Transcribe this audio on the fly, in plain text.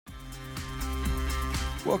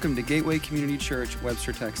Welcome to Gateway Community Church,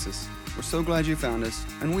 Webster, Texas. We're so glad you found us,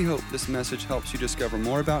 and we hope this message helps you discover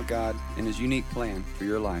more about God and His unique plan for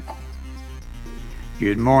your life.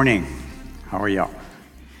 Good morning. How are y'all?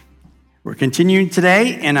 We're continuing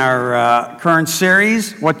today in our current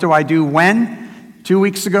series, What Do I Do When? 2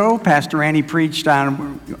 weeks ago, Pastor Randy preached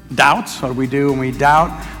on doubts. What do we do when we doubt?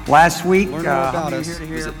 Last week, Learn more about us.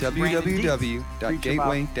 Visit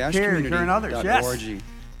www.gateway-community.org.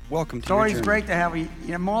 Welcome to your journey. It's always great to have a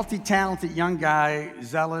multi-talented young guy,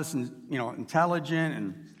 zealous and intelligent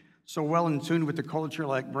and so well in tune with the culture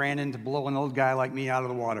like Brandon to blow an old guy like me out of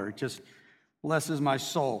the water. It just blesses my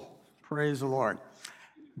soul. Praise the Lord.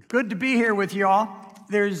 Good to be here with you all.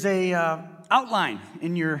 There's a outline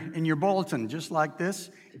in your bulletin, just like this.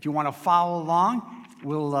 If you want to follow along,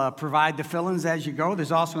 we'll provide the fill-ins as you go.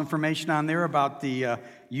 There's also information on there about the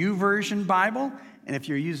YouVersion Bible. And if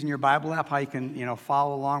you're using your Bible app, how you can,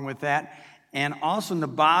 follow along with that. And also in the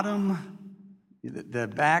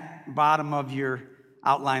back bottom of your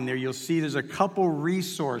outline there, you'll see there's a couple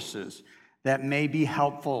resources that may be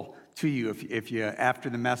helpful to you if you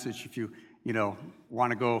after the message, if you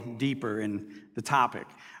want to go deeper in the topic.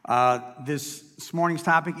 This morning's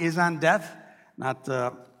topic is on death, not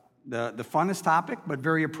the funnest topic, but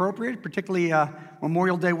very appropriate, particularly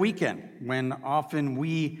Memorial Day weekend, when often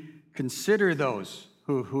we consider those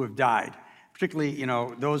who have died, particularly,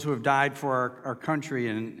 those who have died for our country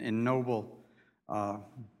in noble,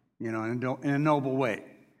 in a noble way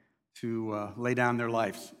to lay down their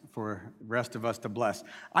lives for the rest of us to bless.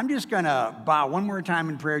 I'm just going to bow one more time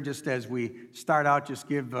in prayer just as we start out, just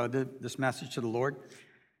give this message to the Lord.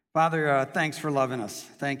 Father, thanks for loving us.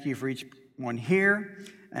 Thank you for each one here.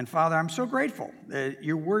 And Father, I'm so grateful that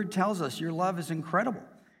your word tells us your love is incredible.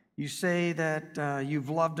 You say that you've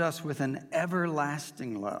loved us with an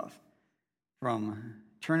everlasting love from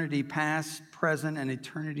eternity past, present, and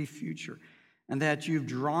eternity future, and that you've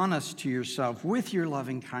drawn us to yourself with your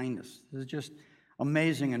loving kindness. This is just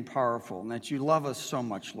amazing and powerful, and that you love us so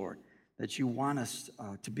much, Lord, that you want us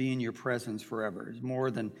to be in your presence forever. It's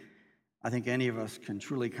more than I think any of us can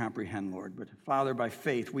truly comprehend, Lord. But Father, by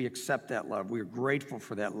faith, we accept that love. We are grateful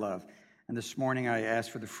for that love. And this morning I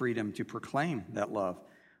ask for the freedom to proclaim that love,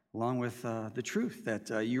 along with the truth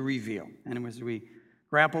that you reveal. And as we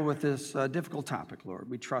grapple with this difficult topic, Lord,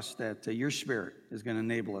 we trust that your Spirit is going to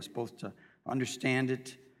enable us both to understand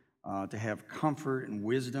it, to have comfort and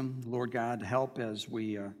wisdom, Lord God, to help as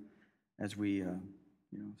we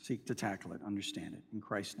seek to tackle it, understand it. In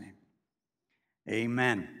Christ's name,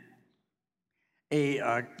 amen.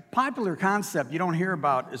 A popular concept you don't hear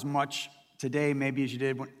about as much today, maybe as you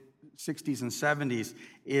did in the 60s and 70s,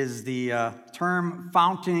 is the term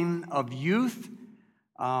fountain of youth.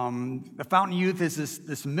 The fountain of youth is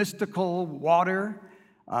this mystical water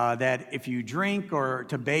that if you drink or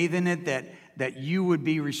to bathe in it, that you would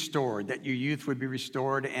be restored, that your youth would be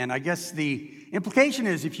restored. And I guess the implication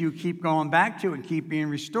is if you keep going back to it and keep being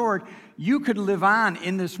restored, you could live on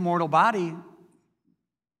in this mortal body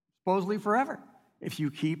supposedly forever if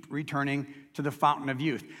you keep returning to the fountain of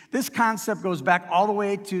youth. This concept goes back all the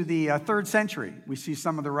way to the 3rd century. We see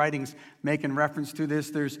some of the writings making reference to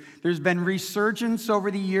this. There's been resurgence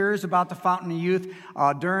over the years about the fountain of youth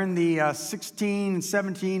during the 16 and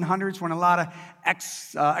 1700s when a lot of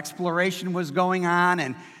exploration was going on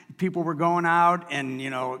and people were going out and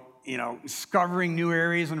discovering new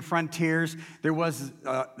areas and frontiers. There was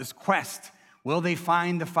this quest. Will they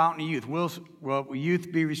find the fountain of youth? Will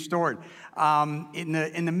youth be restored? In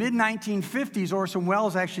the mid-1950s, Orson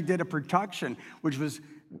Welles actually did a production, which was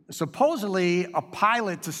supposedly a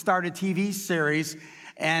pilot to start a TV series.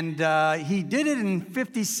 And he did it in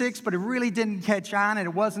 56, but it really didn't catch on. And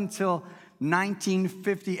it wasn't until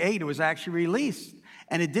 1958 it was actually released.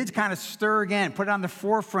 And it did kind of stir again, put it on the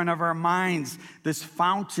forefront of our minds, this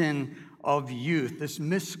fountain of youth, this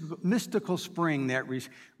mystical spring that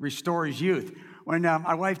restores youth. When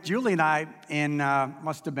my wife Julie and I, in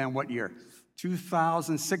must have been what year?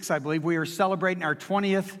 2006, I believe, we were celebrating our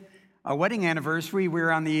 20th wedding anniversary. We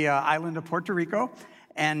were on the island of Puerto Rico,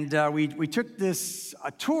 and we took this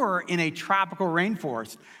tour in a tropical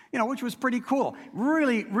rainforest, which was pretty cool.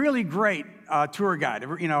 Really, really great tour guide.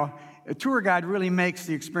 A tour guide really makes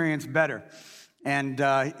the experience better. And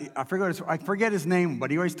I forget his name, but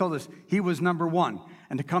he always told us he was number one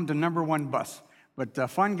and to come to number one bus. But a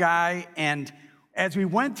fun guy. And as we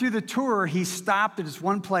went through the tour, he stopped at this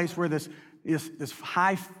one place where this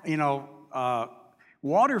high,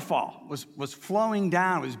 waterfall was flowing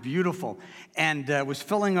down. It was beautiful and was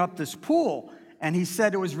filling up this pool. And he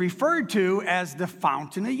said it was referred to as the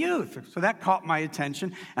fountain of youth. So that caught my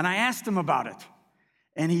attention. And I asked him about it.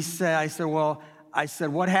 And I said, well, I said,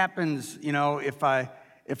 what happens, if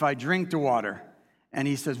I drink the water? And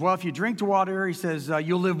he says, well, if you drink the water, he says,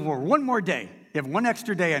 you'll live for one more day. You have one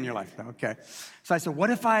extra day in your life. Okay. So I said, what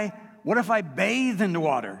if I bathe in the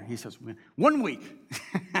water? He says, 1 week.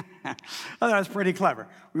 I thought that was pretty clever.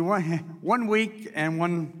 We want 1 week and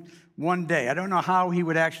one day. I don't know how he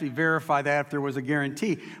would actually verify that if there was a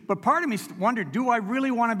guarantee. But part of me wondered, do I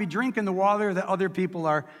really want to be drinking the water that other people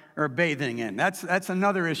are bathing in? That's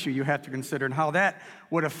another issue you have to consider, and how that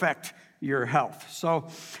would affect your health. So,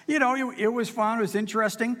 it was fun. It was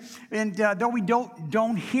interesting. And though we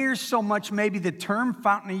don't hear so much maybe the term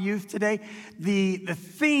fountain of youth today, the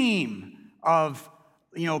theme of,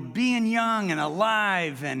 being young and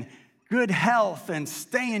alive and good health and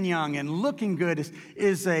staying young and looking good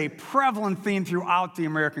is a prevalent theme throughout the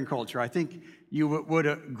American culture. I think you would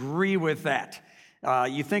agree with that.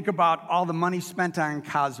 You think about all the money spent on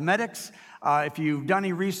cosmetics. If you've done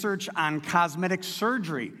any research on cosmetic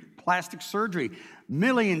surgery, plastic surgery,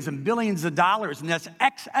 millions and billions of dollars, and that's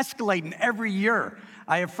escalating every year.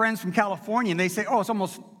 I have friends from California, and they say, it's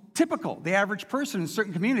almost typical. The average person in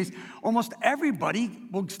certain communities, almost everybody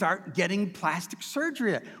will start getting plastic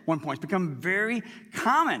surgery at one point. It's become very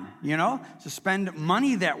common, to spend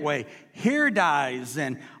money that way. Hair dyes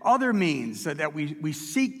and other means that we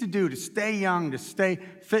seek to do to stay young, to stay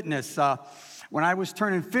fitness. When I was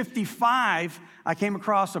turning 55, I came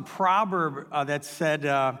across a proverb that said,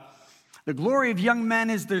 the glory of young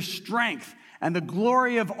men is their strength, and the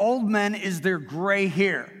glory of old men is their gray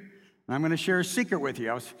hair. And I'm going to share a secret with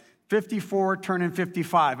you. I was 54, turning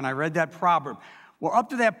 55, and I read that proverb. Well,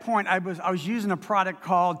 up to that point, I was using a product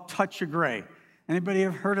called Touch of Gray. Anybody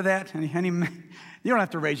ever heard of that? You don't have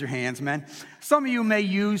to raise your hands, man. Some of you may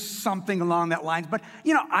use something along that lines, but,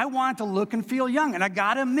 I want to look and feel young. And I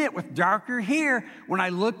got to admit, with darker hair, when I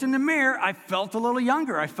looked in the mirror, I felt a little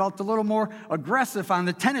younger. I felt a little more aggressive on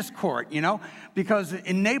the tennis court, because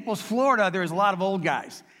in Naples, Florida, there's a lot of old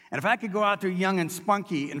guys. And if I could go out there young and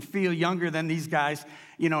spunky and feel younger than these guys,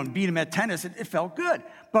 and beat them at tennis, it felt good.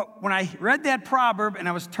 But when I read that proverb and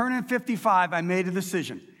I was turning 55, I made a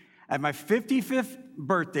decision. At my 55th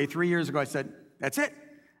birthday 3 years ago, I said, that's it.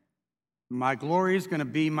 My glory is going to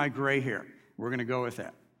be my gray hair. We're going to go with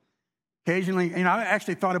that. Occasionally, I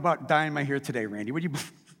actually thought about dyeing my hair today, Randy. Would you?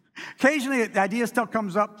 Occasionally, the idea still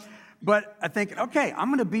comes up, but I think, okay, I'm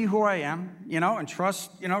going to be who I am, and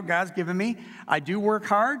trust, God's given me. I do work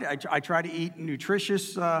hard. I try to eat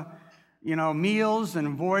nutritious, meals and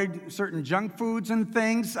avoid certain junk foods and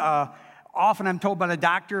things. Often I'm told by the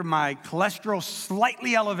doctor my cholesterol's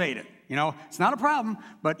slightly elevated. It's not a problem,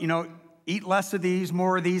 but, eat less of these,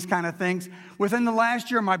 more of these kind of things. Within the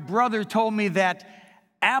last year, my brother told me that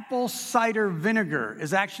apple cider vinegar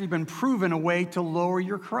has actually been proven a way to lower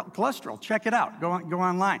your cholesterol. Check it out. Go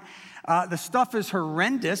online. The stuff is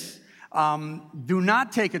horrendous. Do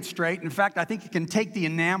not take it straight. In fact, I think it can take the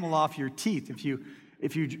enamel off your teeth if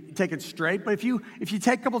you take it straight. But if you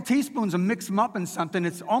take a couple teaspoons and mix them up in something,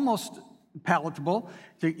 it's almost palatable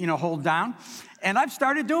to hold down. And I've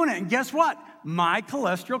started doing it, and guess what? My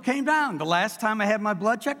cholesterol came down. The last time I had my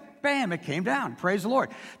blood checked, bam, it came down. Praise the Lord.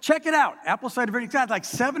 Check it out. Apple cider vinegar has like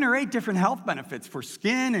 7 or 8 different health benefits for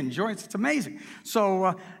skin and joints. It's amazing.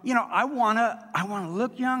 So, I want to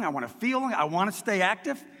look young. I want to feel young. I want to stay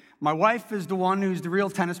active. My wife is the one who's the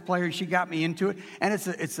real tennis player. She got me into it, and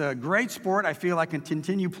it's a great sport. I feel I can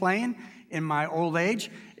continue playing in my old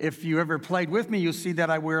age. If you ever played with me, you'll see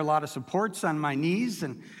that I wear a lot of supports on my knees,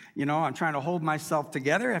 and I'm trying to hold myself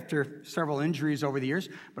together after several injuries over the years,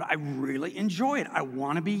 but I really enjoy it. I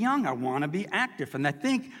want to be young. I want to be active, and I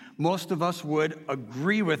think most of us would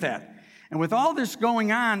agree with that. And with all this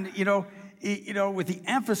going on, with the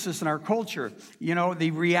emphasis in our culture,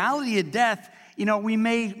 the reality of death, we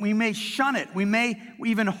may shun it. We may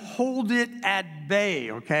even hold it at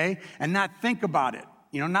bay, okay, and not think about it.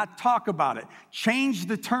 Not talk about it. Change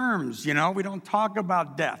the terms, we don't talk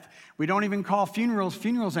about death. We don't even call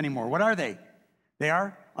funerals anymore. What are they? They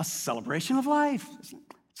are a celebration of life.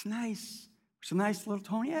 It's nice. It's a nice little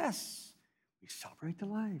tone. Yes, we celebrate the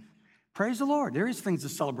life. Praise the Lord. There is things to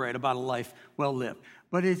celebrate about a life well lived.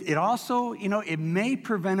 But it also, it may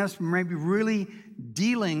prevent us from maybe really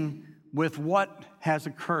dealing with what has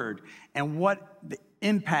occurred and what the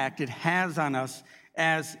impact it has on us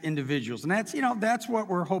as individuals. And that's what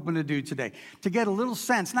we're hoping to do today, to get a little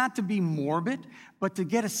sense, not to be morbid, but to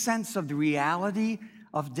get a sense of the reality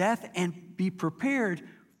of death and be prepared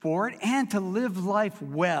for it and to live life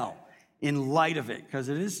well in light of it, because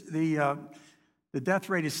it is the death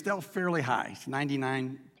rate is still fairly high. It's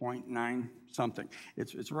 99 0.9 something.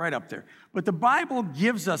 It's right up there. But the Bible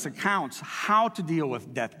gives us accounts how to deal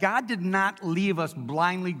with death. God did not leave us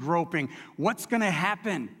blindly groping what's going to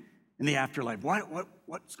happen in the afterlife.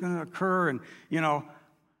 What's going to occur? And,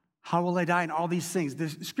 how will I die? And all these things. The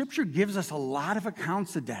Scripture gives us a lot of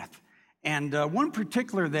accounts of death. And one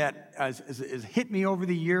particular that has hit me over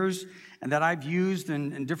the years and that I've used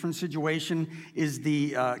in different situations is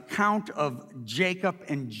the account of Jacob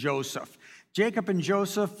and Joseph. Jacob and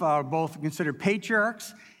Joseph are both considered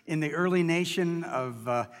patriarchs in the early nation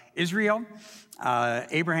of Israel.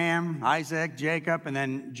 Abraham, Isaac, Jacob, and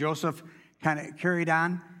then Joseph kind of carried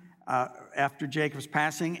on after Jacob's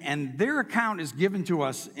passing. And their account is given to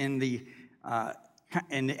us in the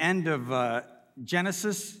end of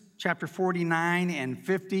Genesis chapter 49 and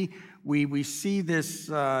 50, we see this,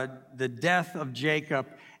 the death of Jacob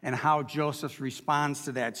and how Joseph responds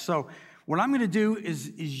to that. So what I'm going to do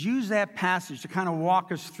is use that passage to kind of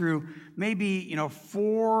walk us through maybe,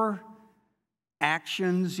 4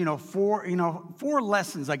 actions, 4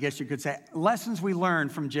 lessons, I guess you could say, lessons we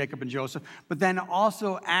learned from Jacob and Joseph, but then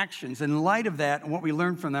also actions. In light of that and what we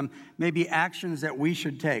learned from them, maybe actions that we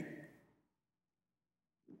should take.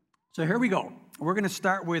 So here we go. We're going to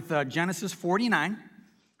start with Genesis 49,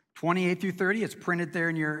 28 through 30. It's printed there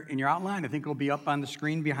in your outline. I think it'll be up on the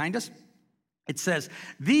screen behind us. It says,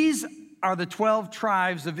 "These are the 12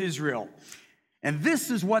 tribes of Israel, and this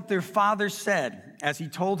is what their father said as he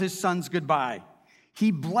told his sons goodbye. He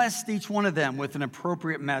blessed each one of them with an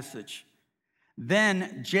appropriate message.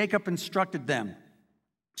 Then Jacob instructed them,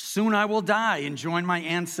 'Soon I will die and join my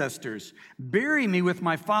ancestors. Bury me with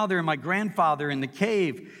my father and my grandfather in the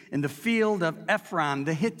cave in the field of Ephron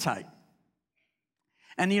the Hittite.'"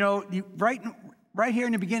 And right here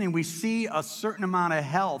in the beginning, we see a certain amount of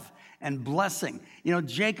health and blessing.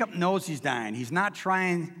 Jacob knows he's dying. He's not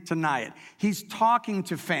trying to deny it. He's talking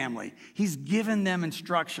to family. He's given them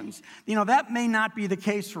instructions. That may not be the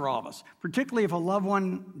case for all of us, particularly if a loved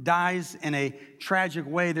one dies in a tragic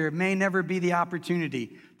way. There may never be the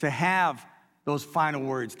opportunity to have those final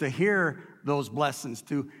words, to hear those blessings,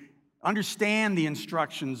 to understand the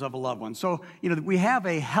instructions of a loved one. So, we have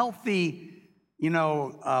a healthy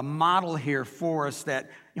model here for us that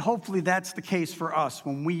hopefully that's the case for us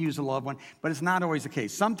when we use a loved one, but it's not always the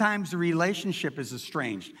case. Sometimes the relationship is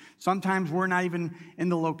estranged. Sometimes we're not even in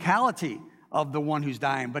the locality of the one who's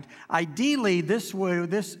dying. But ideally, this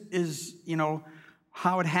is,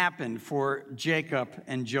 how it happened for Jacob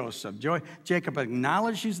and Joseph. Jacob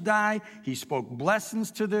acknowledged his die. He spoke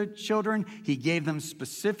blessings to the children. He gave them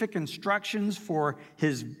specific instructions for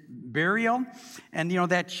his burial. And,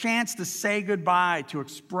 that chance to say goodbye, to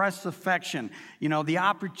express affection, the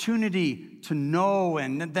opportunity to know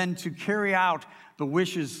and then to carry out the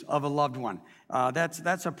wishes of a loved one.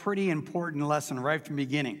 That's a pretty important lesson right from the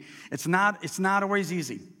beginning. It's not always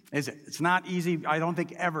easy, is it? It's not easy, I don't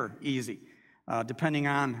think ever easy. Depending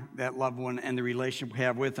on that loved one and the relationship we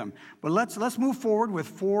have with them. But let's move forward with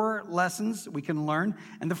 4 lessons we can learn.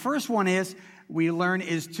 And the first one is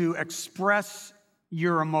to express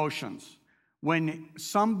your emotions. When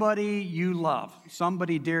somebody you love,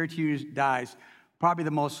 somebody dear to you dies, probably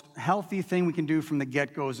the most healthy thing we can do from the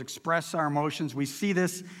get-go is express our emotions. We see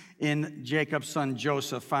this in Jacob's son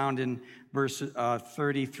Joseph, found in verse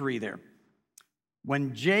 33 there.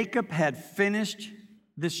 When Jacob had finished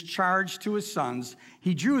this charge to his sons,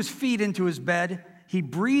 he drew his feet into his bed. He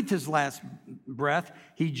breathed his last breath.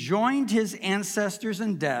 He joined his ancestors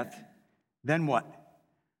in death. Then what?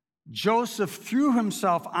 Joseph threw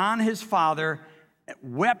himself on his father,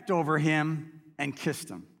 wept over him, and kissed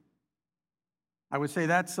him. I would say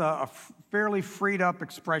that's a fairly freed up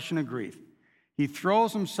expression of grief. He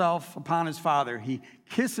throws himself upon his father. He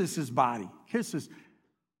kisses his body, kisses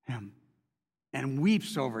him, and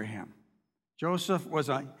weeps over him.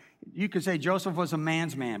 You could say Joseph was a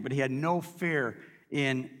man's man, but he had no fear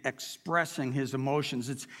in expressing his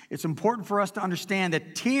emotions. It's important for us to understand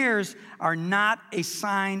that tears are not a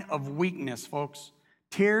sign of weakness, folks.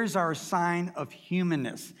 Tears are a sign of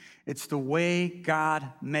humanness. It's the way God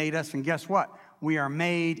made us, and guess what? We are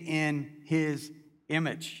made in his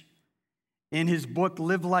image. In his book,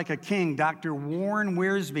 Live Like a King, Dr. Warren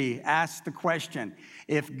Wiersbe asked the question,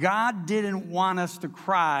 if God didn't want us to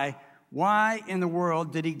cry, why in the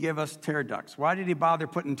world did he give us tear ducts? Why did he bother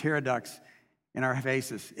putting tear ducts in our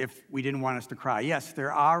faces if we didn't want us to cry? Yes,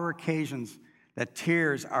 there are occasions that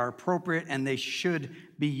tears are appropriate and they should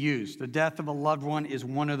be used. The death of a loved one is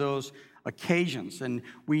one of those occasions. And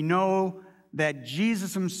we know that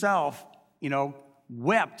Jesus himself,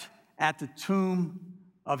 wept at the tomb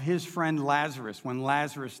of his friend Lazarus when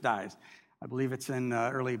Lazarus dies. I believe it's in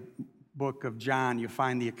early book of John, you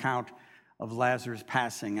find the account of Lazarus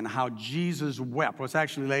passing and how Jesus wept. Well, it's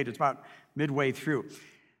actually later. It's about midway through.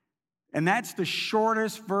 And that's the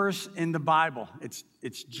shortest verse in the Bible.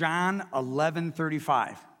 It's John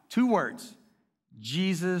 11:35. 2 words.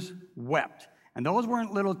 Jesus wept. And those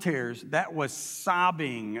weren't little tears. That was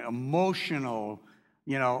sobbing, emotional,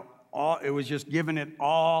 it was just giving it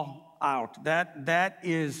all out. That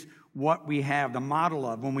is what we have, the model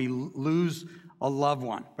of when we lose a loved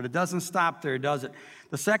one. But it doesn't stop there, does it?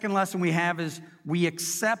 The second lesson we have is we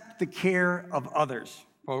accept the care of others,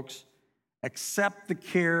 folks. Accept the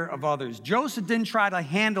care of others. Joseph didn't try to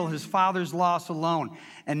handle his father's loss alone,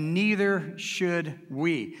 and neither should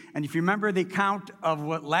we. And if you remember the account of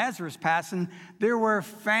what Lazarus passing, there were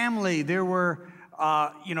family, there were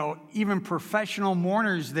even professional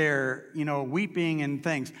mourners there, weeping and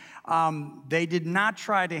things. They did not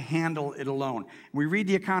try to handle it alone. We read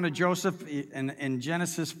the account of Joseph in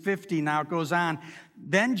Genesis 50. Now it goes on.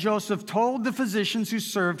 Then Joseph told the physicians who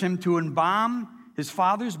served him to embalm his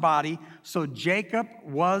father's body, so Jacob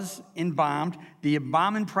was embalmed. The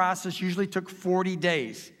embalming process usually took 40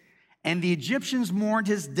 days. And the Egyptians mourned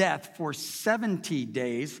his death for 70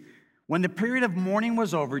 days. When the period of mourning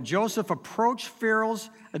was over, Joseph approached Pharaoh's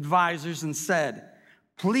advisors and said,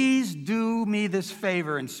 "Please do me this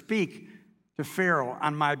favor and speak to Pharaoh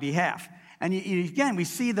on my behalf." And again, we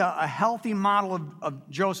see a healthy model of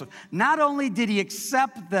Joseph. Not only did he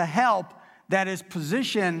accept the help that his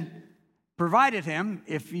position provided him.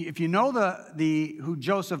 If you know who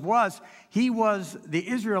Joseph was, he was the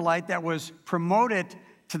Israelite that was promoted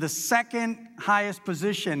to the second highest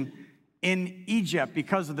position in Egypt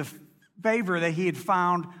because of the favor that he had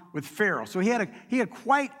found with Pharaoh. So he had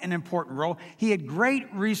quite an important role. He had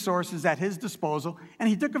great resources at his disposal, and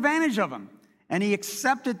he took advantage of them. And he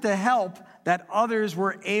accepted the help that others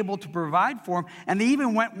were able to provide for him, and they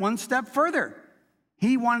even went one step further.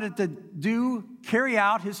 He wanted to carry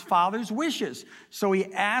out his father's wishes. So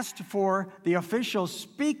he asked for the officials,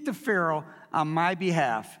 "Speak to Pharaoh on my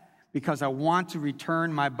behalf, because I want to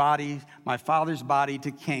return my father's body to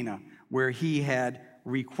Canaan, where he had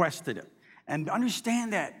requested it." And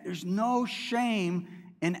understand that there's no shame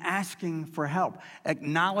in asking for help,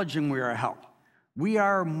 acknowledging we are help. We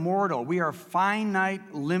are mortal. We are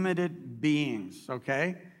finite, limited beings,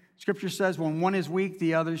 okay? Scripture says when one is weak,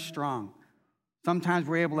 the other is strong. Sometimes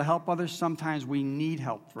we're able to help others. Sometimes we need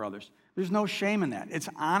help for others. There's no shame in that. It's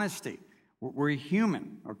honesty. We're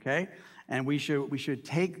human, okay? And we should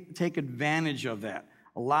take advantage of that.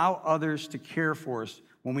 Allow others to care for us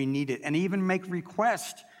when we need it, and even make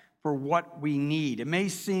requests for what we need. It may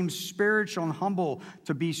seem spiritual and humble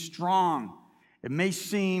to be strong. It may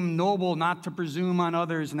seem noble not to presume on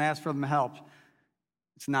others and ask for them help.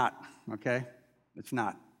 It's not, okay? It's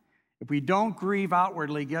not. If we don't grieve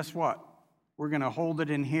outwardly, guess what? We're going to hold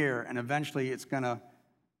it in here, and eventually it's going to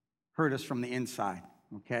hurt us from the inside,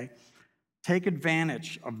 okay? Take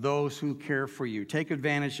advantage of those who care for you. Take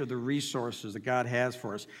advantage of the resources that God has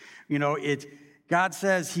for us. God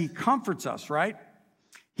says he comforts us, right?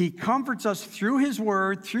 He comforts us through his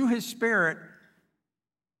word, through his spirit,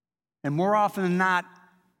 and more often than not,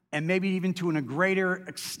 and maybe even to a greater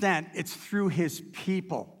extent, it's through his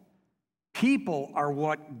people. People are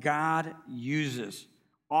what God uses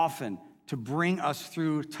often to bring us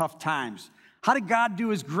through tough times. How did God do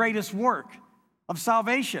his greatest work of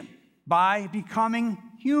salvation? By becoming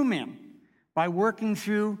human, by working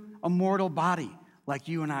through a mortal body like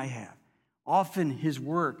you and I have. Often his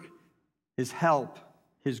work, his help,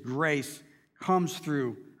 his grace comes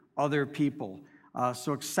through other people.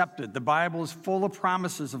 So accept it. The Bible is full of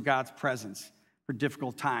promises of God's presence for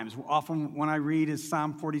difficult times. Often when I read is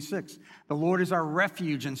Psalm 46. The Lord is our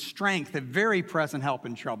refuge and strength, a very present help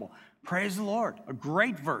in trouble. Praise the Lord. A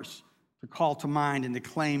great verse to call to mind and to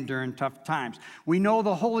claim during tough times. We know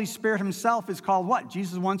the Holy Spirit himself is called what?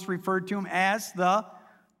 Jesus once referred to him as the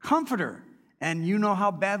Comforter. And you know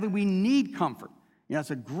how badly we need comfort. It's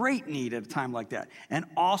a great need at a time like that. And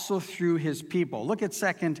also through his people. Look at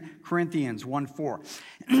 2 Corinthians 1:4.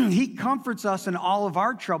 He comforts us in all of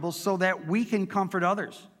our troubles so that we can comfort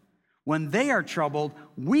others. When they are troubled,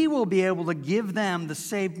 we will be able to give them the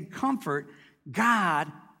same comfort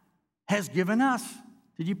God has given us.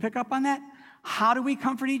 Did you pick up on that? How do we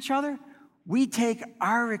comfort each other? We take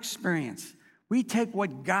our experience. We take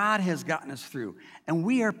what God has gotten us through. And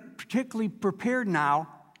we are particularly prepared now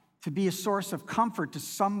to be a source of comfort to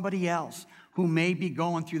somebody else who may be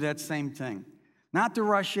going through that same thing. Not to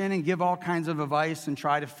rush in and give all kinds of advice and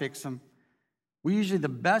try to fix them. The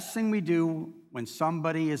best thing we do when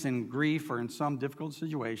somebody is in grief or in some difficult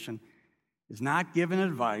situation is not giving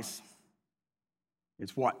advice.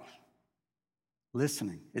 It's what?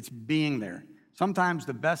 listening. It's being there. Sometimes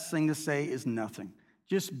the best thing to say is nothing.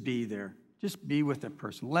 Just be there. Just be with that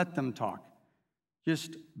person. Let them talk.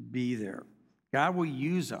 Just be there. God will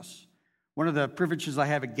use us. One of the privileges I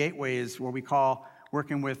have at Gateway is what we call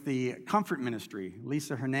working with the comfort ministry.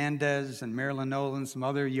 Lisa Hernandez and Marilyn Nolan, some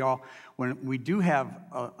other y'all. When we do have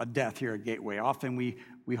a death here at Gateway, often we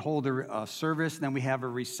hold a service, then we have a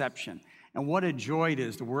reception. And what a joy it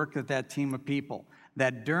is to work with that team of people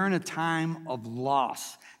that during a time of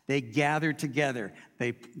loss, they gather together.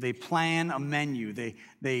 They plan a menu.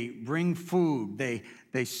 They bring food.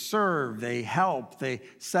 They serve. They help. They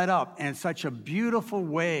set up. And it's such a beautiful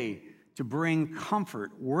way to bring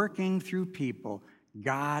comfort, working through people,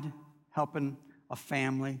 God helping a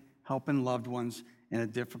family, helping loved ones in a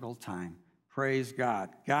difficult time. Praise God.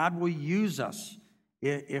 God will use us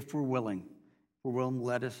if we're willing. If we're willing,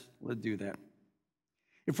 let us do that.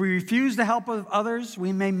 If we refuse to help others,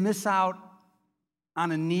 we may miss out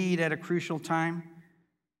on a need at a crucial time.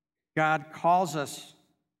 God calls us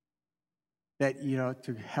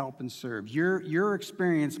to help and serve. Your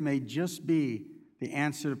experience may just be the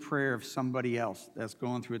answer to prayer of somebody else that's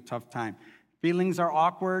going through a tough time. Feelings are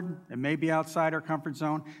awkward. It may be outside our comfort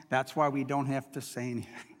zone. That's why we don't have to say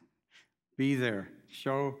anything. Be there.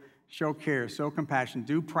 Show care, show compassion,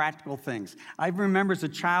 do practical things. I remember as a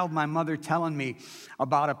child my mother telling me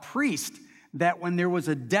about a priest that when there was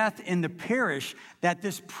a death in the parish, that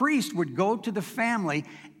this priest would go to the family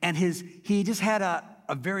and he just had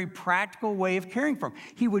a very practical way of caring for him.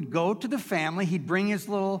 He would go to the family, he'd bring his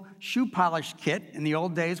little shoe polish kit in the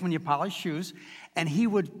old days when you polish shoes, and he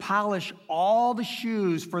would polish all the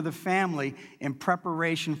shoes for the family in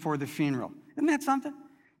preparation for the funeral. Isn't that something?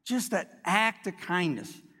 Just that act of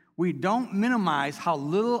kindness. We don't minimize how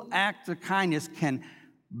little act of kindness can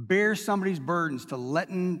bear somebody's burdens, to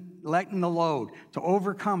lighten the load, to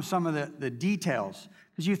overcome some of the details.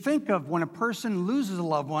 Because you think of when a person loses a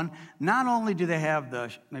loved one, not only do they have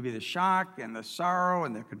maybe the shock and the sorrow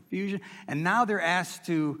and the confusion, and now they're asked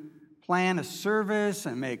to plan a service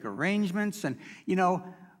and make arrangements. And,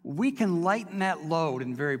 we can lighten that load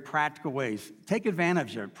in very practical ways. Take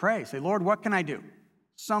advantage of it. Pray. Say, Lord, what can I do?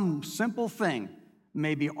 Some simple thing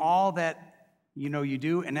may be all that you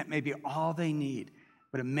do, and that may be all they need,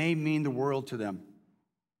 but it may mean the world to them.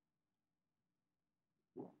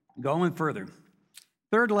 Going further.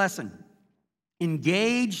 Third lesson,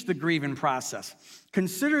 engage the grieving process.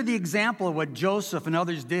 Consider the example of what Joseph and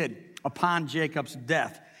others did upon Jacob's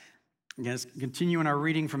death. Again, let's continue in our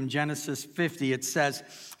reading from Genesis 50. It says,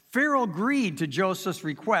 Pharaoh agreed to Joseph's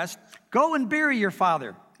request. Go and bury your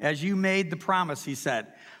father, as you made the promise, he said.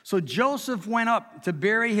 So Joseph went up to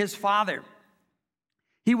bury his father.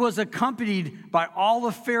 He was accompanied by all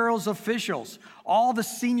of Pharaoh's officials, all the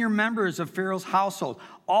senior members of Pharaoh's household,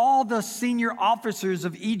 all the senior officers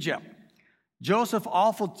of Egypt. Joseph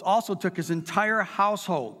also took his entire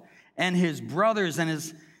household and his brothers and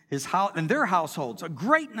and their households. A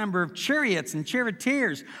great number of chariots and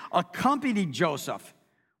charioteers accompanied Joseph.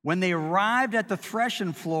 When they arrived at the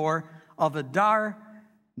threshing floor of Adar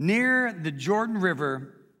near the Jordan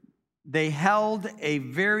River, they held a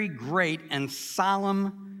very great and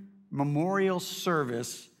solemn memorial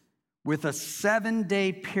service with a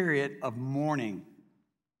 7-day period of mourning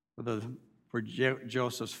for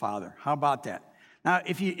Joseph's father. How about that? Now,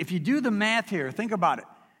 if you do the math here, think about it.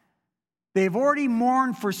 They've already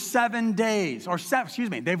mourned for 7 days,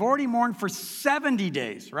 they've already mourned for 70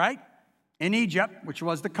 days, right? In Egypt, which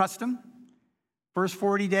was the custom. First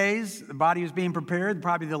 40 days, the body was being prepared.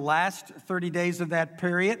 Probably the last 30 days of that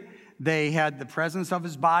period, they had the presence of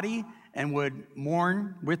his body and would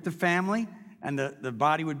mourn with the family, and the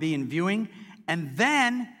body would be in viewing. And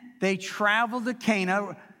then they traveled to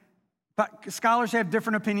Canaan. Scholars have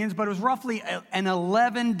different opinions, but it was roughly an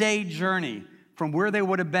 11-day journey from where they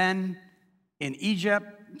would have been in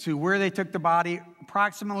Egypt to where they took the body,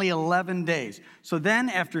 approximately 11 days. So then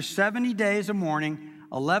after 70 days of mourning,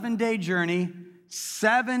 11-day journey,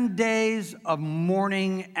 7 days of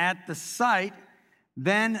mourning at the site,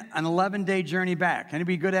 then an 11-day journey back.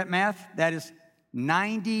 Anybody good at math? That is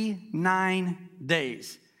 99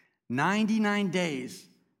 days. 99 days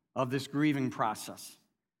of this grieving process.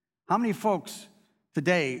 How many folks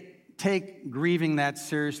today take grieving that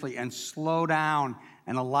seriously and slow down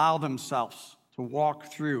and allow themselves to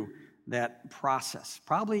walk through that process?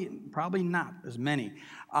 Probably not as many.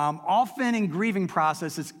 Often in grieving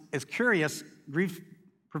process, it's curious, grief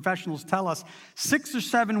professionals tell us 6 or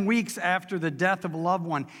 7 weeks after the death of a loved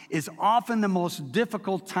one is often the most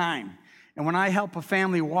difficult time. And when I help a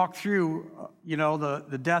family walk through,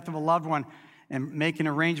 the death of a loved one and making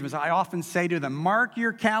arrangements, I often say to them, mark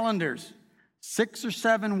your calendars. 6 or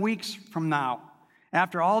 7 weeks from now,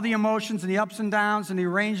 after all the emotions and the ups and downs and the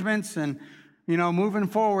arrangements and, moving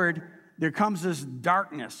forward, there comes this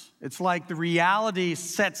darkness. It's like the reality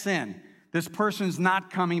sets in. This person's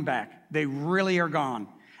not coming back. They really are gone.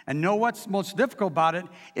 And know what's most difficult about it?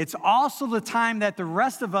 It's also the time that the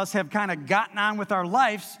rest of us have kind of gotten on with our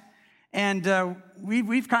lives, and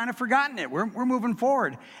we've kind of forgotten it. We're moving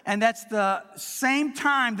forward. And that's the same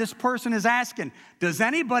time this person is asking, does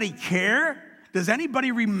anybody care? Does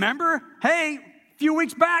anybody remember? Hey, a few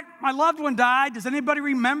weeks back, my loved one died. Does anybody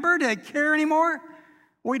remember? Do they care anymore?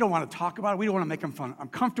 We don't want to talk about it. We don't want to make them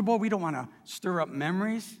uncomfortable. We don't want to stir up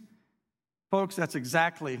memories. Folks, that's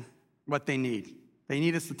exactly what they need. They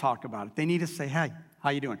need us to talk about it. They need us to say, hey,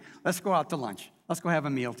 how you doing? Let's go out to lunch. Let's go have a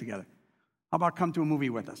meal together. How about come to a movie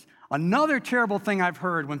with us? Another terrible thing I've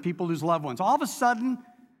heard when people lose loved ones, all of a sudden,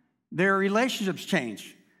 their relationships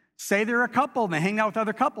change. Say they're a couple and they hang out with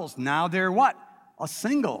other couples. Now they're what? A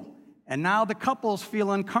single. And now the couples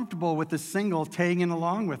feel uncomfortable with the single tagging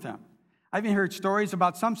along with them. I've even heard stories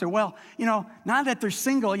about some say, well, now that they're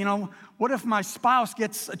single, what if my spouse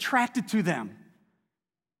gets attracted to them?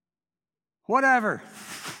 Whatever.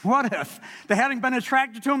 What if? They hadn't been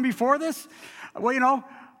attracted to him before this? Well,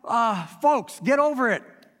 folks, get over it.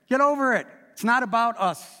 Get over it. It's not about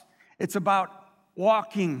us. It's about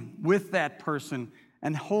walking with that person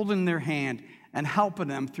and holding their hand and helping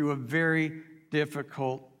them through a very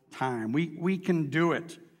difficult time. We can do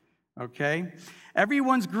it, okay?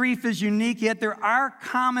 Everyone's grief is unique, yet there are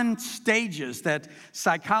common stages that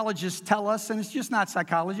psychologists tell us, and it's just not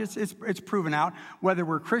psychologists, it's proven out, whether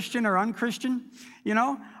we're Christian or unchristian,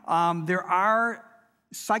 there are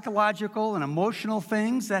psychological and emotional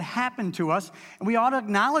things that happen to us, and we ought to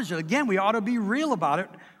acknowledge it. Again, we ought to be real about it,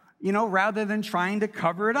 rather than trying to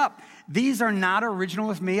cover it up. These are not original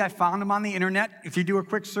with me. I found them on the internet. If you do a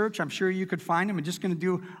quick search, I'm sure you could find them. I'm just going to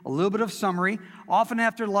do a little bit of summary. Often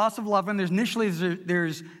after loss of loved one, there's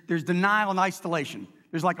denial and isolation.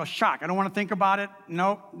 There's like a shock. I don't want to think about it.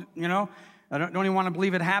 No, I don't even want to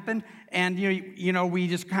believe it happened. And, we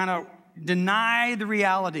just kind of deny the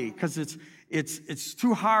reality because it's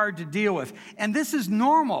too hard to deal with. And this is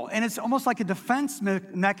normal, and it's almost like a defense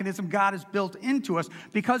mechanism God has built into us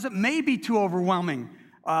because it may be too overwhelming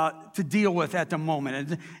to deal with at the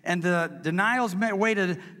moment. And the denial's a way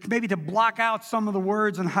to maybe to block out some of the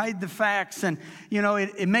words and hide the facts, and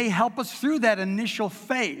it may help us through that initial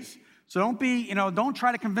phase. So don't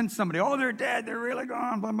try to convince somebody, oh, they're dead, they're really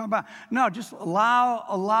gone, blah, blah, blah. No, just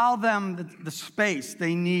allow them the space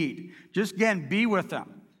they need. Just, again, be with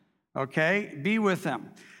them. Okay, be with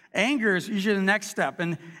them. Anger is usually the next step.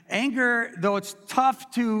 And anger, though it's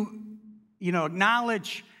tough to,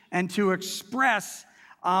 acknowledge and to express,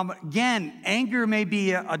 again, anger may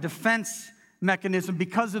be a defense mechanism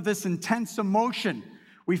because of this intense emotion.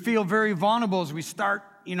 We feel very vulnerable as we start,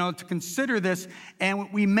 to consider this,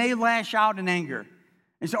 and we may lash out in anger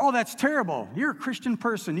and say, oh, that's terrible. You're a Christian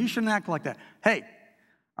person. You shouldn't act like that. Hey,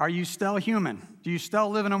 are you still human? Do you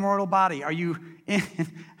still live in a mortal body? Are you in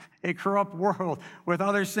a corrupt world with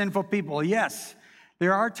other sinful people? Yes,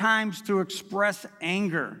 there are times to express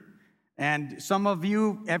anger. And some of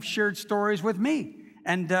you have shared stories with me.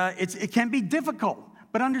 And it can be difficult.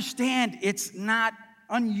 But understand, it's not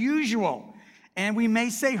unusual. And we may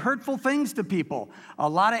say hurtful things to people. A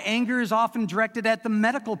lot of anger is often directed at the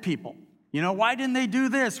medical people. Why didn't they do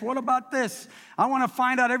this? What about this? I want to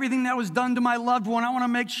find out everything that was done to my loved one. I want to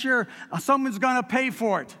make sure someone's going to pay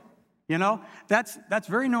for it. That's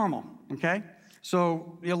very normal, okay?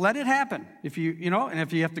 So let it happen. If and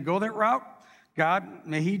if you have to go that route, God,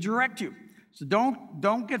 may He direct you. So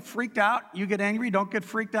don't get freaked out. You get angry. Don't get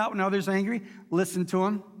freaked out when others are angry. Listen to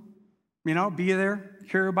them. Be there,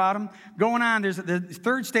 care about them. Going on, the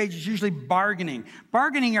third stage is usually bargaining.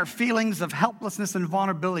 Bargaining are feelings of helplessness and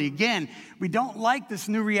vulnerability. Again, we don't like this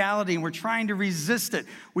new reality, and we're trying to resist it.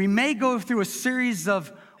 We may go through a series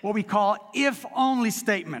of what we call if-only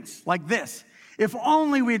statements, like this. If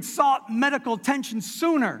only we had sought medical attention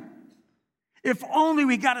sooner. If only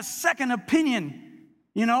we got a second opinion,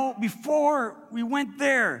 before we went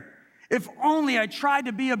there. If only I tried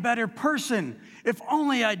to be a better person. If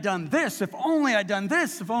only I'd done this. If only I'd done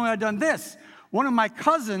this. If only I'd done this. One of my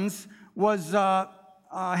cousins was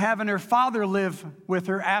having her father live with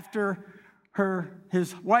her after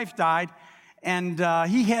his wife died. And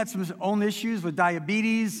he had some own issues with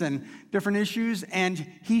diabetes and different issues. And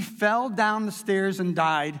he fell down the stairs and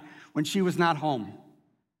died when she was not home.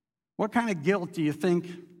 What kind of guilt do you think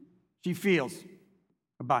she feels?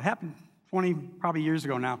 Happened 20 probably years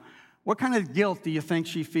ago now. What kind of guilt do you think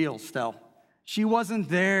she feels still? She wasn't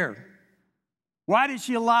there Why did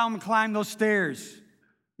she allow him to climb those stairs?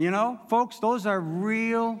 You know, folks, those are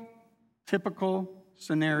real, typical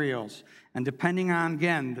scenarios. And depending on,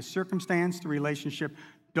 again, the circumstance, the relationship,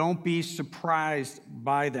 don't be surprised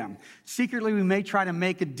by them. Secretly, we may try to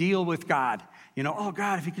make a deal with God. You know, oh,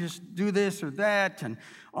 God, if you could just do this or that, and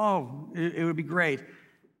oh, it would be great.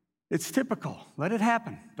 It's typical. Let it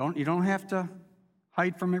happen. You don't have to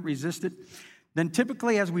hide from it, resist it. Then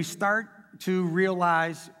typically, as we start to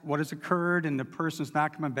realize what has occurred and the person's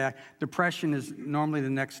not coming back, depression is normally the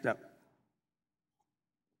next step.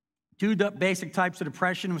 Two basic types of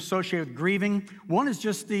depression associated with grieving. One is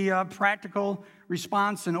just the practical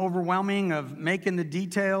response and overwhelming of making the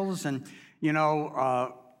details and,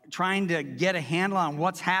 trying to get a handle on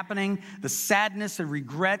what's happening. The sadness and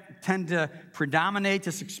regret tend to predominate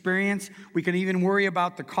this experience. We can even worry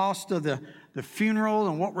about the cost of the funeral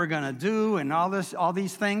and what we're going to do and all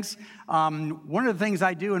these things. One of the things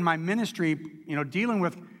I do in my ministry, dealing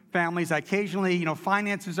with families, occasionally,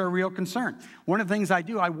 finances are a real concern. One of the things I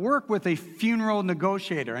do, I work with a funeral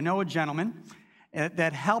negotiator. I know a gentleman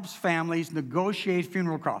that helps families negotiate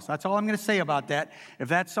funeral costs. That's all I'm going to say about that. If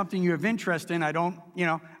that's something you have interest in, I don't,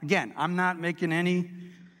 again, I'm not making any,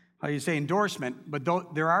 endorsement, but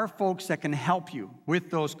there are folks that can help you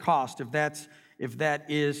with those costs if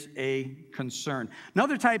that is a concern.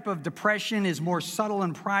 Another type of depression is more subtle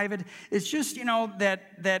and private. It's just,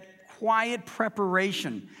 that quiet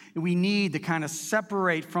preparation we need to kind of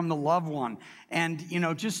separate from the loved one and,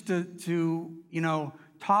 just to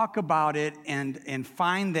talk about it and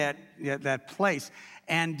find that place.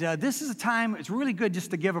 And this is a time, it's really good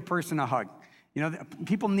just to give a person a hug.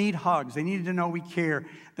 People need hugs. They need to know we care,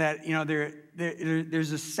 that,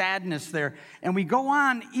 there's a sadness there. And we go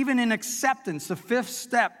on even in acceptance, the fifth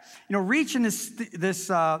step. Reaching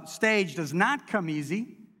this stage does not come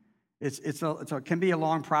easy. It can be a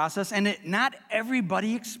long process, and not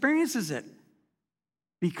everybody experiences it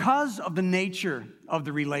because of the nature of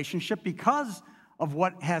the relationship, because of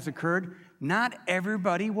what has occurred. Not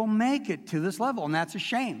everybody will make it to this level, and that's a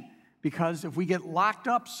shame, because if we get locked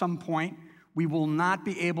up some point, we will not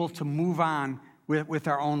be able to move on with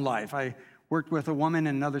our own life. I worked with a woman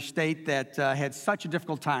in another state that had such a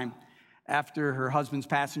difficult time after her husband's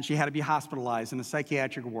passing. She had to be hospitalized in a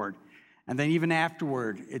psychiatric ward. And then even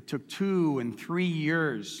afterward, it took 2 and 3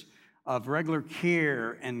 years of regular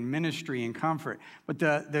care and ministry and comfort. But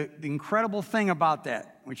the incredible thing about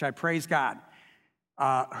that, which I praise God,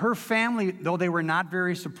 her family, though they were not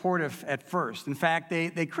very supportive at first, in fact,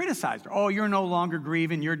 they criticized her. Oh, you're no longer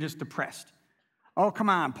grieving, you're just depressed. Oh, come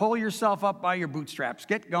on, pull yourself up by your bootstraps,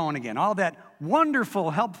 get going again. All that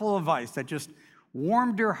wonderful, helpful advice that just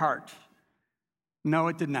warmed her heart. No,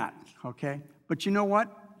 it did not, okay? But you know what?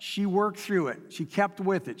 She worked through it. She kept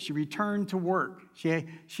with it. She returned to work. Her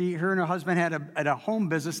and her husband had a home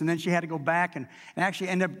business, and then she had to go back and actually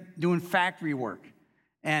end up doing factory work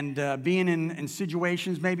and being in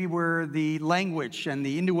situations maybe where the language and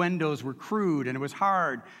the innuendos were crude and it was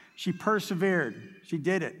hard. She persevered. She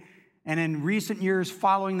did it. And in recent years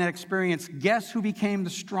following that experience, guess who became the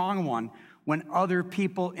strong one when other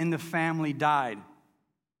people in the family died?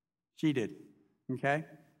 She did, okay?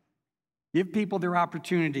 Give people their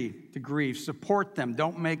opportunity to grieve. Support them.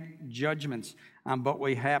 Don't make judgments on what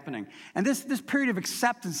was happening. And this period of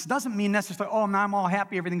acceptance doesn't mean necessarily, oh, now I'm all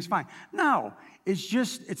happy, everything's fine. No, it's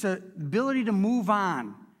an ability to move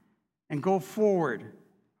on and go forward,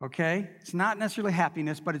 okay? It's not necessarily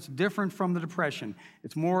happiness, but it's different from the depression.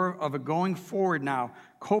 It's more of a going forward now,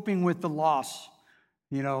 coping with the loss,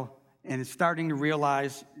 and it's starting to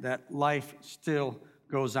realize that life still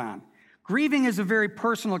goes on. Grieving is a very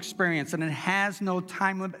personal experience, and it has no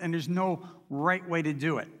time limit, and there's no right way to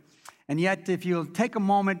do it. And yet, if you'll take a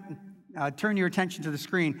moment, turn your attention to the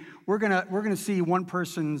screen, we're gonna see one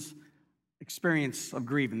person's experience of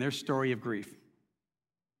grieving, their story of grief.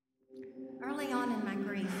 Early on in my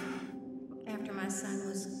grief, after my son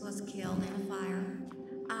was killed in a fire,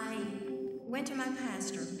 I went to my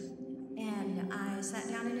pastor, and I sat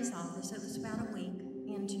down in his office. It was about a week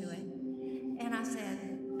into it, and I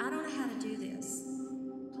said, I don't know how to do this.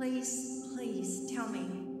 Please tell me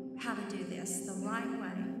how to do this the right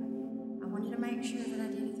way. I wanted to make sure that I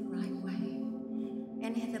did it the right way.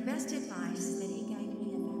 And the best advice that he gave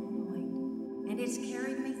me at that point, and it's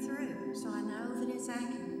carried me through, so I know that it's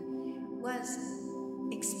accurate, was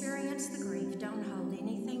experience the grief. Don't hold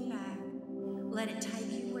anything back. Let it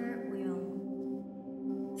take you where it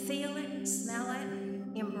will. Feel it, smell it,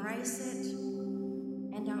 embrace it,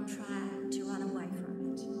 and don't try to run away from it.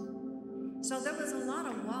 So there was a lot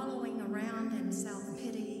of wallowing around in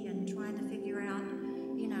self-pity and trying to figure out,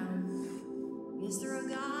 is there a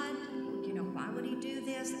God? Why would he do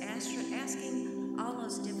this? Asking all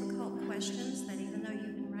those difficult questions that even though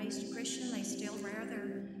you've been raised Christian, they still rear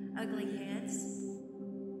their ugly heads.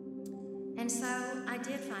 And so I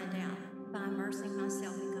did find out by immersing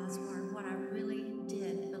myself in God's Word what I really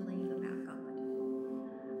did believe about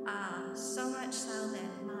God. So much so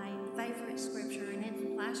that my favorite scripture, and it's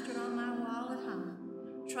plastered on my wall at home,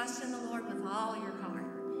 trust in the Lord with all your heart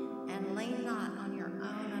and lean not on your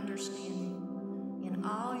own understanding. In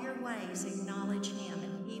all your ways acknowledge him,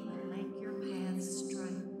 and he will make your paths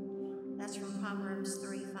straight. That's from Proverbs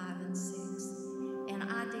 3, 5, and 6. And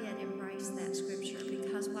I did embrace that scripture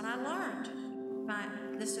because what I learned by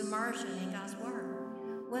this immersion in God's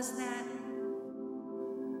Word was that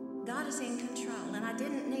God is in control, and I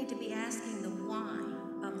didn't need to be asking the why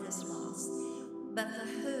of this loss, but the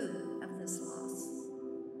who of this loss.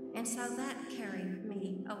 And so that carried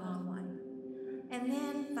me a long way. And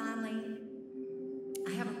then finally,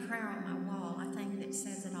 I have a prayer on my wall, I think, that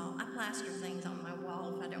says it all. I plaster things on my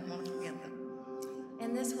wall if I don't want to forget them.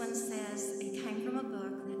 And this one says, it came from a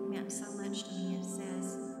book that meant so much to me. It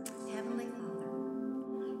says, Heavenly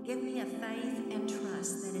Father, give me a faith and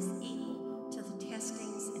trust that is equal to the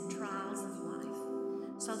testings and trials of life,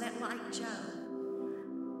 so that like Job,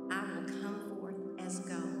 I will come forth as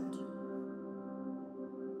gold.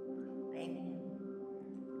 Amen.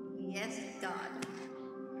 Yes, God.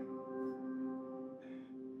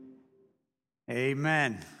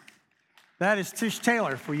 Amen. That is Tish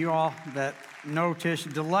Taylor, for you all that know Tish, a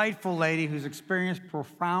delightful lady who's experienced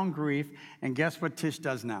profound grief. And guess what Tish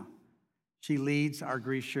does now? She leads our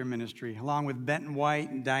Grief Share ministry, along with Benton White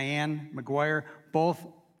and Diane McGuire. Both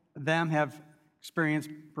of them have experienced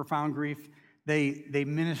profound grief. They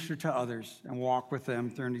minister to others and walk with them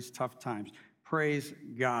during these tough times. Praise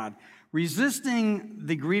God. Resisting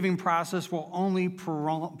the grieving process will only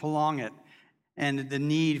prolong it and the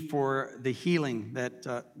need for the healing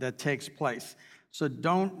that takes place. So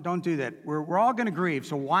don't do that. We're all going to grieve,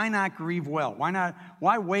 so why not grieve well?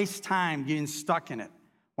 Why waste time getting stuck in it?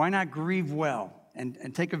 Why not grieve well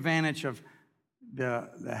and take advantage of the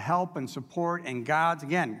help and support and God's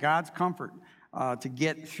comfort to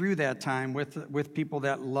get through that time with people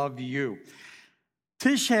that love you.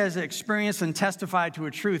 Tish has experienced and testified to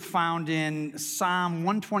a truth found in Psalm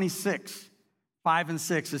 126, 5 and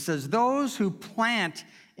 6. It says, those who plant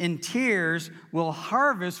in tears will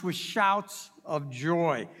harvest with shouts of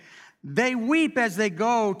joy. They weep as they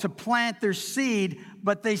go to plant their seed,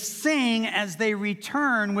 but they sing as they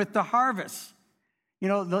return with the harvest.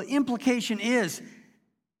 The implication is,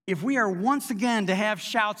 if we are once again to have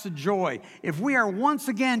shouts of joy, if we are once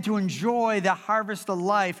again to enjoy the harvest of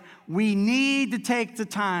life, we need to take the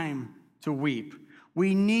time to weep.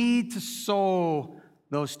 We need to sow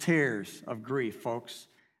those tears of grief, folks.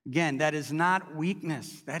 Again, that is not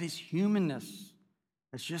weakness. That is humanness.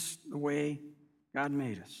 That's just the way God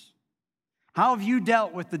made us. How have you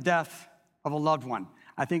dealt with the death of a loved one?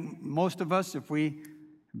 I think most of us, if we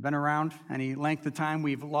have been around any length of time,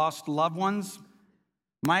 we've lost loved ones.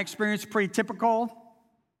 My experience is pretty typical.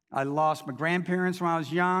 I lost my grandparents when I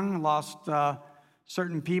was young, lost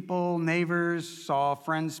certain people, neighbors, saw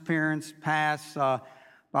friends' parents pass.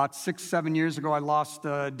 About 6-7 years ago, I lost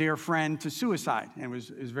a dear friend to suicide, and it was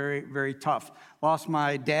very, very tough. Lost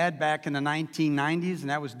my dad back in the 1990s,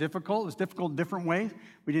 and that was difficult. It was difficult in different ways.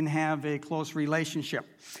 We didn't have a close relationship.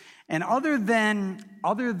 And other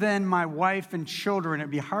than my wife and children,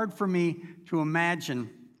 it'd be hard for me to imagine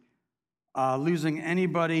losing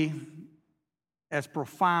anybody as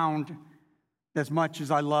profound as much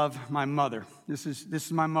as I love my mother. This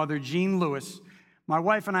is my mother, Jean Lewis. My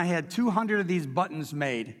wife and I had 200 of these buttons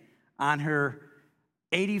made on her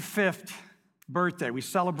 85th birthday. We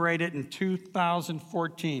celebrated in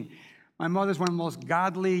 2014. My mother's one of the most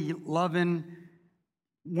godly, loving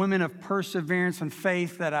women of perseverance and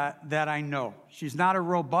faith that I know. She's not a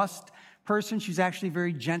robust person. She's actually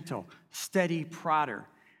very gentle, steady prodder.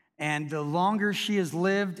 And the longer she has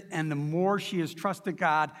lived and the more she has trusted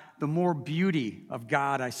God, the more beauty of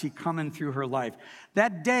God I see coming through her life.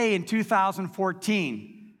 That day in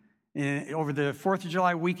 2014, over the 4th of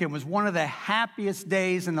July weekend, was one of the happiest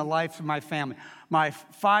days in the life of my family. My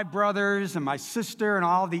 5 brothers and my sister and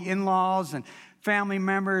all the in-laws and family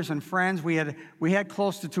members and friends. We had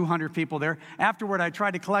close to 200 people there. Afterward, I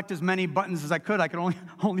tried to collect as many buttons as I could. I could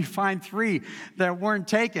only find 3 that weren't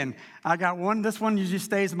taken. I got one. This one usually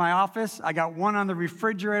stays in my office. I got one on the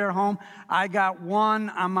refrigerator at home. I got one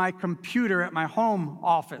on my computer at my home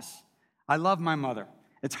office. I love my mother.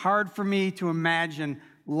 It's hard for me to imagine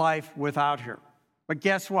life without her. But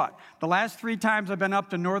guess what? The last 3 times I've been up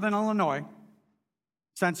to Northern Illinois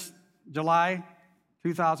since July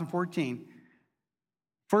 2014.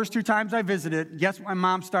 First 2 times I visited, guess what my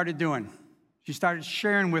mom started doing? She started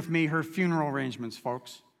sharing with me her funeral arrangements,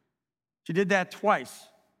 folks. She did that twice.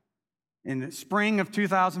 In the spring of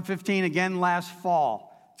 2015, again last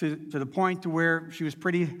fall, to the point to where she was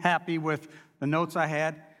pretty happy with the notes I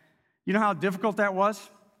had. You know how difficult that was?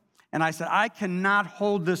 And I said, I cannot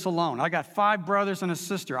hold this alone. I got 5 brothers and a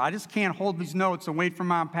sister. I just can't hold these notes and wait for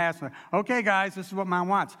Mom to pass. Okay, guys, this is what Mom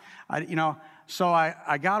wants. So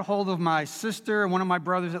I got hold of my sister and one of my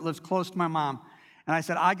brothers that lives close to my mom. And I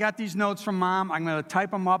said, I got these notes from Mom. I'm going to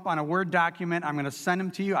type them up on a Word document. I'm going to send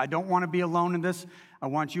them to you. I don't want to be alone in this. I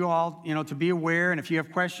want you all, to be aware. And if you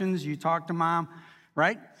have questions, you talk to Mom,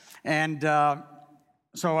 right? And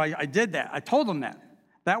so I did that. I told them that.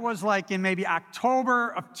 That was like in maybe October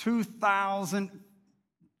of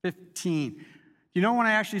 2015. You know when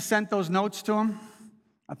I actually sent those notes to them?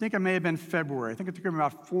 I think it may have been February. I think it took him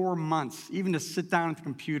about 4 months even to sit down at the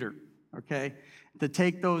computer, okay, to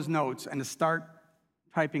take those notes and to start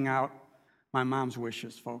typing out my mom's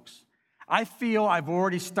wishes, folks. I feel I've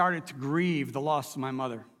already started to grieve the loss of my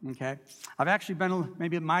mother, okay? I've actually been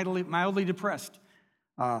maybe mildly depressed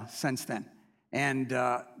since then. And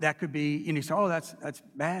that could be, you say, oh, that's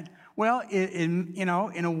bad. Well, in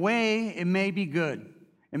a way, it may be good.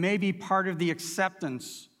 It may be part of the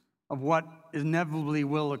acceptance of what inevitably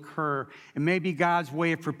will occur. It may be God's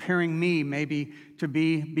way of preparing me, maybe to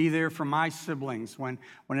be there for my siblings when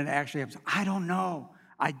it actually happens. I don't know.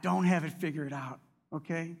 I don't have it figured out,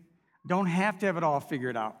 okay? Don't have to have it all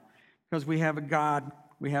figured out because we have a God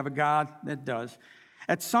that does.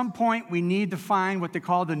 At some point, we need to find what they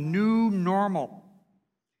call the new normal.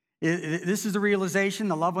 This is the realization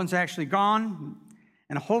the loved one's actually gone,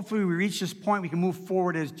 and hopefully we reach this point, we can move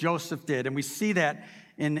forward as Joseph did, and we see that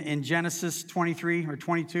in Genesis 23 or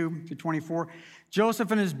 22 to 24.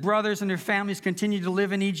 Joseph and his brothers and their families continued to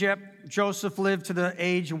live in Egypt. Joseph lived to the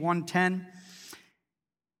age of 110.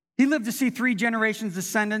 He lived to see 3 generations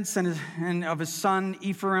descendants and of his son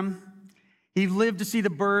Ephraim. He lived to see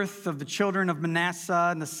the birth of the children of Manasseh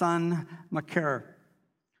and the son Machir,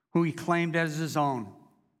 who he claimed as his own.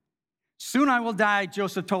 Soon I will die,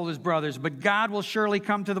 Joseph told his brothers, but God will surely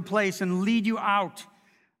come to the place and lead you out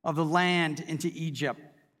of the land into Egypt,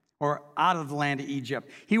 or out of the land of Egypt.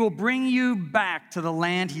 He will bring you back to the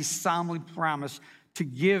land he solemnly promised to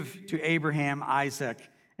give to Abraham, Isaac,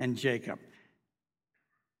 and Jacob.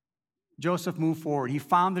 Joseph moved forward. He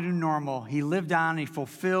found the new normal. He lived on. He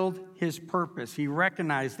fulfilled his purpose. He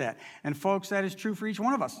recognized that. And folks, that is true for each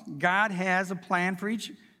one of us. God has a plan for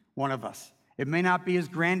each one of us. It may not be as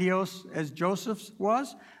grandiose as Joseph's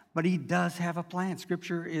was, but he does have a plan.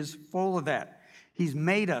 Scripture is full of that. He's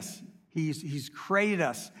made us. He's created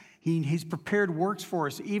us. He's prepared works for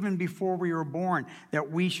us even before we were born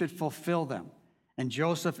that we should fulfill them. And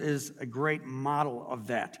Joseph is a great model of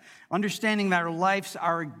that. Understanding that our lives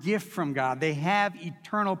are a gift from God. They have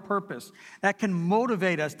eternal purpose. That can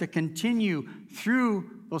motivate us to continue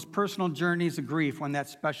through those personal journeys of grief when that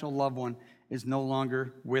special loved one is no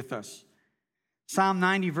longer with us. Psalm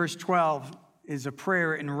 90, verse 12 is a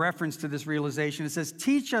prayer in reference to this realization. It says,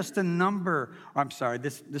 teach us to number,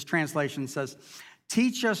 this translation says,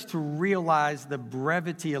 teach us to realize the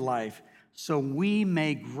brevity of life so we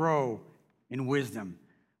may grow in wisdom.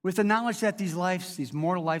 With the knowledge that these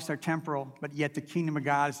mortal lives are temporal, but yet the kingdom of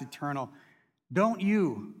God is eternal. Don't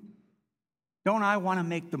I want to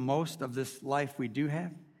make the most of this life we do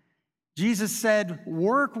have? Jesus said,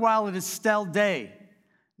 work while it is still day.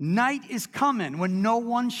 Night is coming when no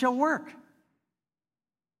one shall work.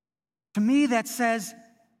 To me, that says,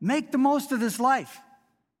 make the most of this life.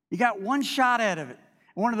 You got one shot out of it.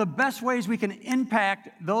 One of the best ways we can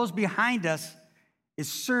impact those behind us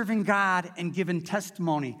is serving God and giving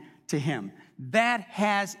testimony to Him. That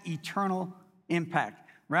has eternal impact.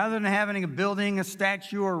 Rather than having a building, a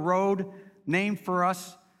statue, or a road named for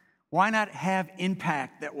us, why not have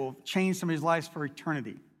impact that will change somebody's lives for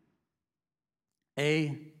eternity?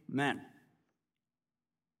 Amen.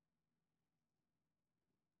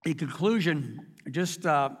 In conclusion, I just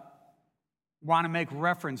want to make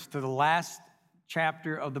reference to the last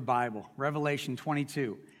chapter of the Bible, Revelation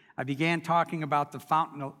 22. I began talking about the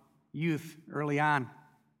fountain of youth early on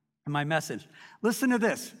in my message. Listen to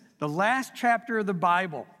this. The last chapter of the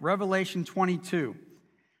Bible, Revelation 22.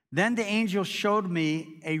 Then the angel showed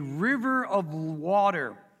me a river of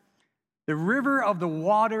water, the river of the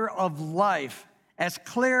water of life, as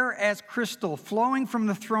clear as crystal, flowing from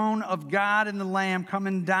the throne of God and the Lamb,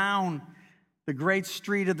 coming down the great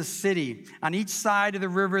street of the city. On each side of the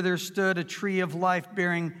river there stood a tree of life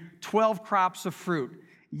bearing 12 crops of fruit,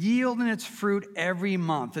 yielding its fruit every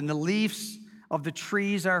month, and the leaves of the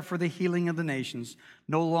trees are for the healing of the nations.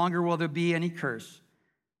 No longer will there be any curse.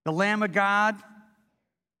 The Lamb of God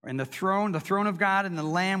and the throne of God and the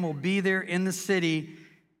Lamb will be there in the city,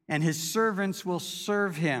 and his servants will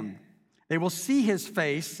serve him. They will see his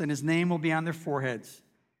face, and his name will be on their foreheads.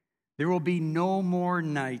 There will be no more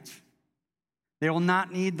night. They will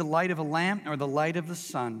not need the light of a lamp nor the light of the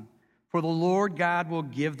sun, for the Lord God will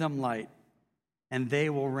give them light, and they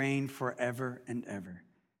will reign forever and ever.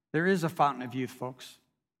 There is a fountain of youth, folks.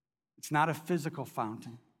 It's not a physical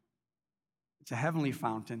fountain. It's a heavenly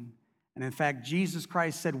fountain. And in fact, Jesus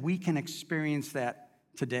Christ said we can experience that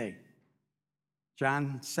today.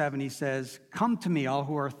 John 7, he says, "Come to me, all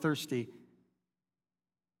who are thirsty,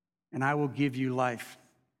 and I will give you life."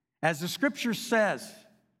 As the scripture says,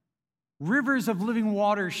 rivers of living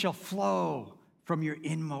water shall flow from your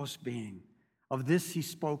inmost being. Of this he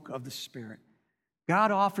spoke of the Spirit.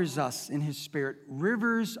 God offers us in his Spirit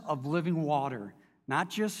rivers of living water, not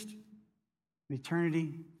just an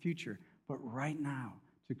eternity future, but right now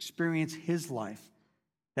to experience his life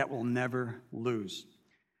that will never lose.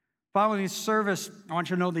 Following this service, I want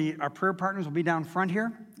you to know our prayer partners will be down front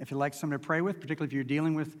here if you'd like someone to pray with, particularly if you're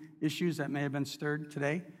dealing with issues that may have been stirred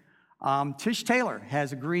today. Tish Taylor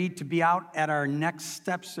has agreed to be out at our Next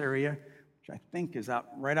Steps area, which I think is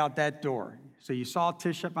right out that door. So you saw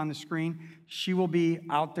Tish up on the screen. She will be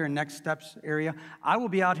out there, Next Steps area. I will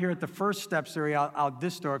be out here at the First Steps area out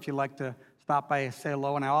this door if you'd like to stop by and say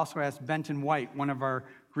hello. And I also asked Benton White, one of our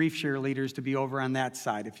grief share leaders, to be over on that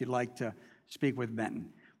side if you'd like to speak with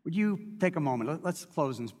Benton. Would you take a moment? Let's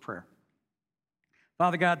close in prayer.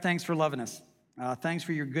 Father God, thanks for loving us. Thanks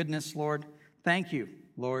for your goodness, Lord. Thank you,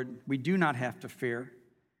 Lord. We do not have to fear,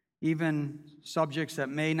 even subjects that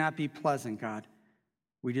may not be pleasant, God.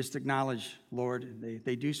 We just acknowledge, Lord,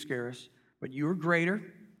 they do scare us, but you are greater.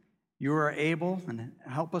 You are able and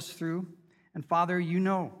help us through. And Father, you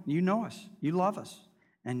know us. You love us.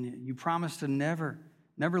 And you promise to never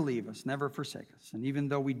leave us, never forsake us. And even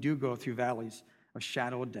though we do go through valleys of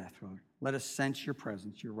shadow of death, Lord, let us sense your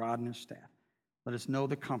presence, your rod and your staff. Let us know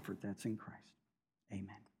the comfort that's in Christ. Amen.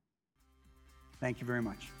 Thank you very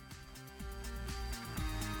much.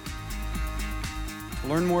 To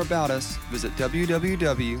learn more about us, visit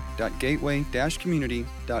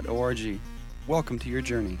www.gateway-community.org. Welcome to your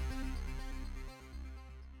journey.